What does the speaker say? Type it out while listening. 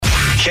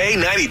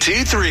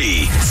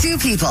K92-3. Two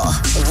people,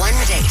 one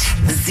date,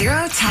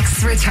 zero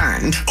texts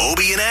returned.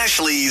 Obie and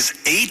Ashley's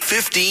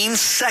 8:15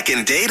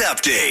 second date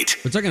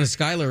update. We're talking to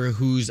Skylar,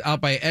 who's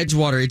out by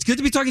Edgewater. It's good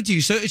to be talking to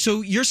you.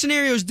 So your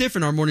scenario is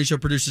different, our morning show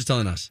producer's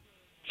telling us.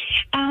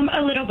 A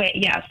little bit,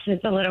 yes.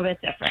 It's a little bit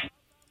different.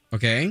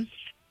 Okay.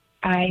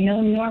 I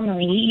know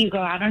normally you go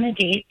out on a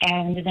date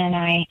and then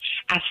I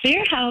ask for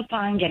your help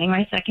on getting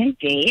my second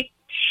date.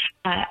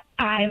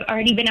 I've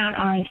already been out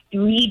on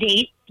 3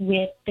 dates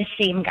with the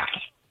same guy.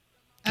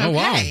 Okay. Oh,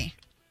 wow.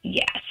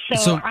 Yes.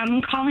 So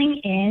I'm calling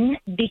in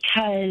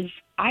because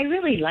I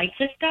really like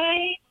this guy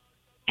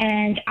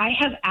and I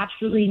have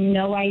absolutely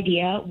no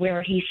idea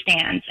where he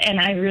stands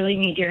and I really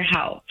need your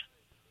help.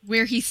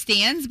 Where he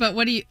stands? But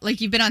what do you, like,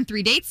 you've been on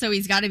 3 dates, so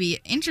he's got to be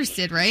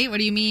interested, right? What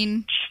do you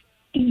mean?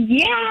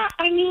 Yeah,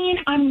 I mean,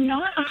 I'm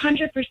not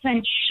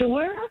 100%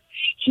 sure.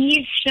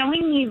 He's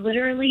showing me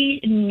literally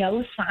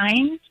no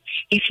signs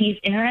if he's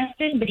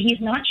interested, but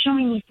he's not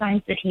showing me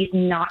signs that he's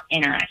not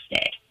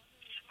interested.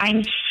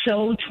 I'm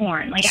so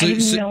torn. Like, I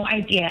have no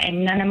idea,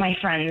 and none of my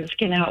friends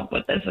can help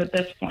with this at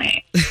this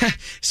point.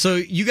 So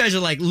you guys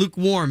are like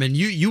lukewarm, and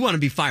you want to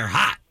be fire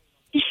hot.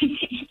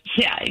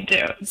 Yeah, I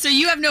do. So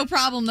you have no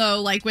problem, though,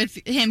 like, with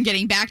him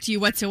getting back to you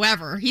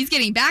whatsoever. He's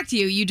getting back to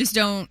you. You just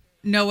don't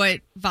know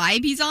what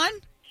vibe he's on?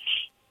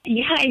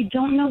 Yeah, I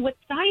don't know what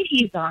side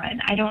he's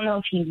on. I don't know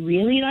if he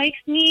really likes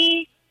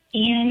me,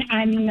 and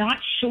I'm not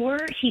sure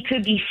he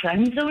could be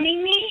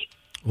friend-zoning me.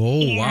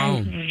 Oh, and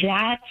wow.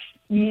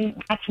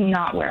 That's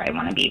not where I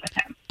want to be with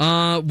him.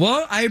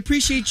 Well, I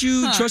appreciate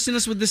you trusting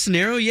us with this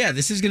scenario. Yeah,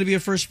 this is going to be a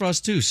first for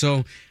us, too.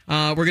 So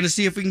we're going to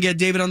see if we can get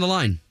David on the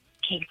line.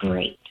 Okay,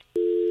 great.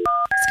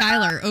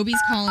 Skylar, Obie's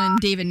calling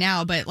David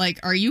now, but, like,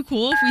 are you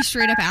cool if we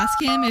straight up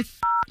ask him if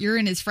you're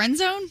in his friend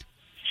zone?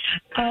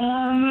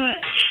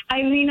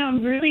 I mean,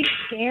 I'm really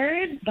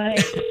scared, but...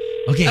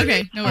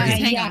 Okay, no worries.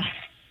 Hang on.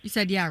 You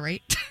said yeah,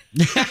 right?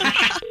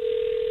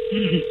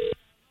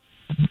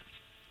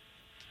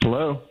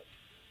 Hello?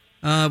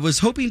 Was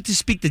hoping to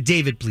speak to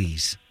David,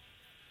 please.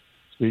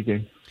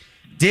 Speaking.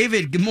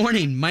 David, good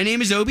morning. My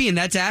name is Obie, and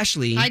that's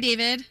Ashley. Hi,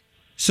 David.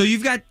 So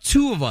you've got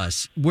two of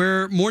us.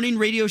 We're morning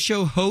radio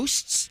show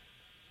hosts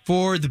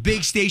for the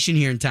big station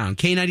here in town,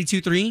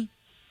 K92.3.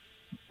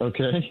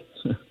 Okay.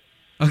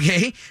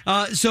 Okay.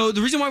 So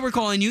the reason why we're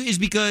calling you is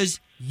because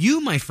you,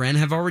 my friend,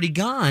 have already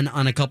gone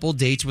on a couple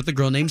dates with a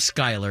girl named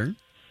Skylar.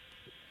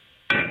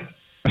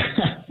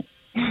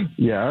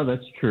 Yeah,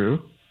 that's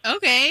true.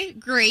 Okay,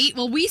 great.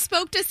 Well, we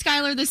spoke to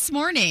Skylar this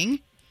morning,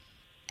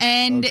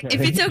 and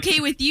if it's okay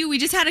with you, we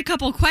just had a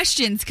couple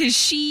questions because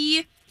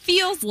she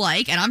feels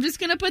like, and I'm just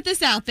going to put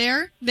this out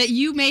there, that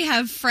you may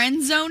have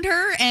friend zoned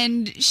her,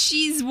 and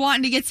she's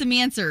wanting to get some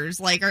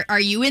answers. Like, are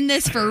you in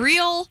this for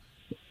real?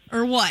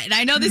 Or what? And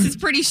I know this is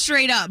pretty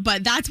straight up,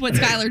 but that's what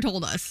Skylar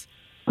told us.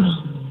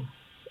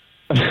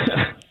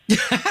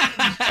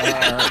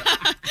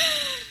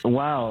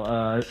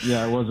 Wow.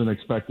 Yeah, I wasn't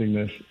expecting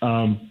this.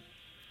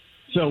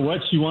 So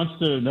what, she wants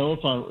to know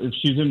if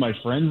she's in my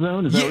friend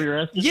zone? Is that what you're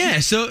asking? Yeah.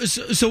 So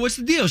what's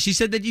the deal? She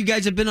said that you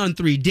guys have been on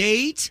 3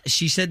 dates.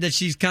 She said that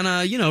she's kind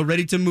of,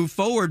 ready to move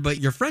forward, but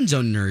you're friend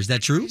zoning her. Is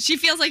that true? She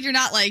feels like you're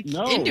not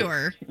into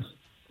her.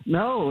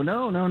 No.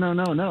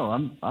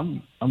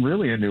 I'm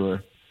really into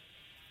her.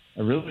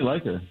 I really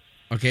like her.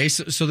 Okay,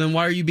 so then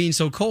why are you being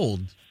so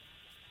cold?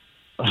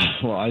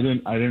 Well, I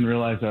didn't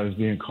realize I was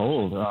being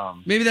cold.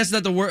 Maybe that's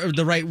not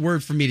the right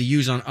word for me to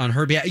use on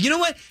her behalf. You know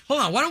what?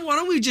 Hold on. Why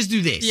don't we just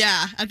do this?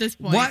 Yeah, at this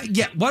point. Why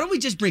don't we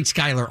just bring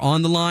Skylar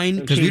on the line?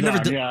 Because we've never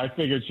done. Yeah, I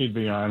figured she'd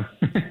be on.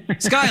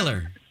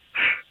 Skylar.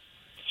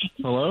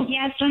 Hello?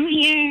 Yes, I'm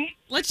here.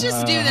 Let's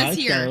just do this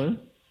here. Skylar.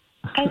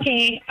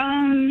 Okay.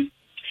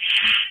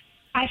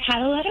 I've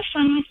had a lot of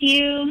fun with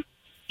you.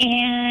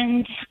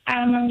 And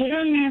I'm a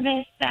little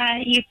nervous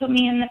that you put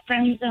me in the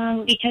friend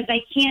zone because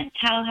I can't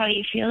tell how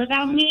you feel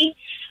about me.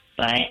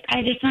 But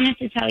I just wanted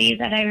to tell you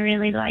that I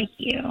really like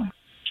you.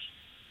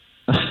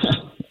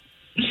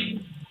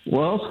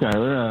 Well,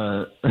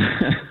 Skylar,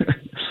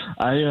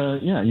 I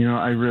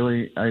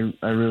really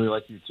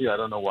like you too. I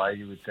don't know why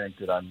you would think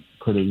that I'm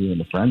putting you in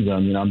the friend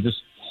zone. I'm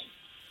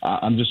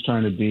just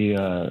trying to be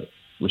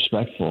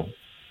respectful.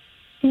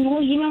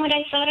 Well, you know what?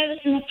 I thought I was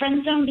in the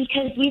friend zone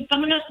because we've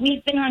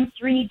been on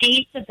 3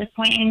 dates at this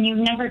point, and you've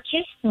never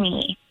kissed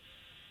me.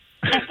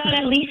 I thought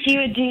at least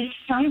you would do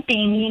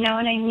something, you know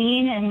what I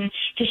mean, and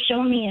to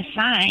show me a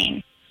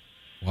sign.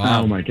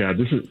 Wow! Oh my God,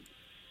 this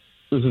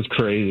is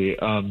crazy.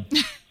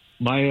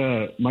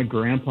 My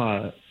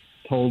grandpa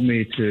told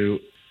me to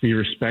be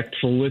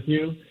respectful with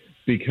you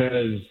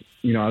because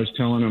I was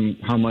telling him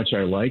how much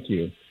I like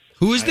you.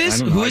 Who is this?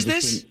 Who is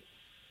this?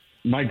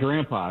 My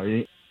grandpa.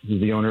 He's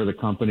the owner of the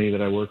company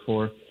that I work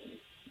for,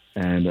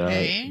 and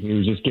he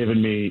was just giving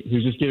me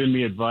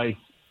advice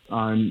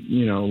on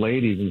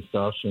ladies and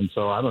stuff. And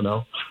so I don't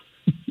know.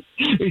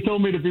 He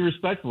told me to be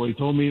respectful. He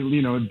told me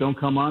don't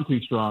come on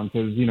too strong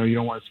because you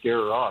don't want to scare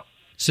her off.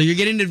 So you're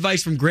getting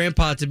advice from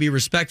Grandpa to be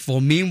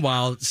respectful.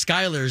 Meanwhile,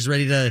 Skylar's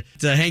ready to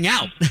hang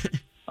out.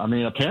 I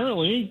mean,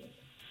 apparently.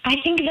 I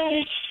think that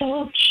is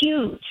so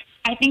cute.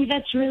 I think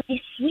that's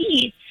really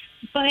sweet.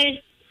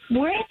 But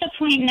we're at the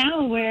point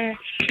now where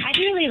I'd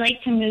really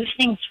like to move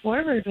things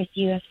forward with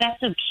you, if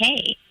that's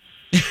okay.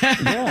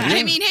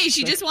 I mean, hey,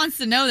 she just wants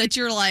to know that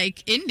you're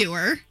like into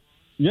her.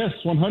 Yes,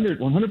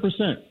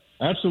 100%.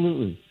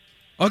 Absolutely.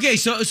 Okay,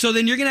 so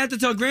then you're gonna have to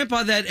tell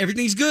Grandpa that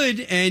everything's good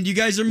and you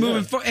guys are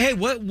moving forward. Hey,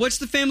 what's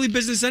the family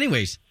business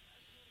anyways?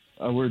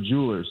 We're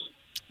jewelers.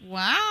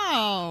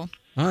 Wow.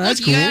 Oh, that's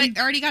Look, cool. You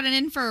already got an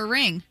in for a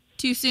ring.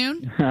 Too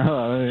soon?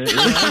 Sorry.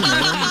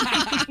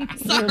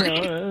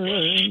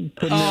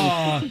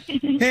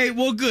 Hey,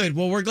 well, good.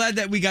 Well, we're glad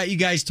that we got you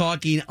guys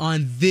talking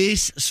on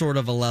this sort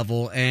of a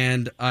level.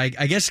 And I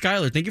guess,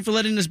 Skylar, thank you for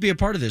letting us be a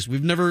part of this.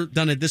 We've never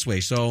done it this way.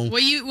 So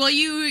Will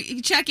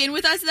you check in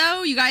with us,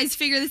 though? You guys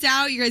figure this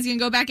out? You guys going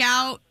to go back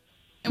out?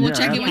 And we'll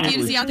check in with you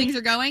to see how things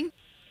are going?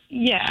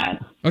 Yeah.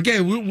 Okay,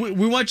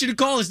 we want you to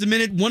call us the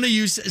minute one of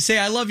you say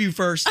I love you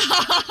first.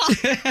 Oh,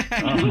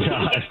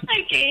 God.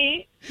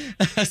 Okay.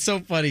 That's so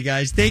funny,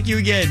 guys. Thank you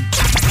again.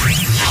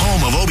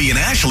 Home of Obie and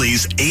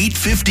Ashley's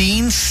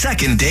 8:15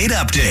 second date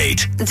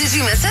update. Did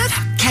you miss it?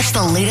 Catch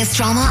the latest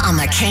drama on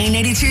the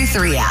K82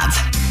 3 app.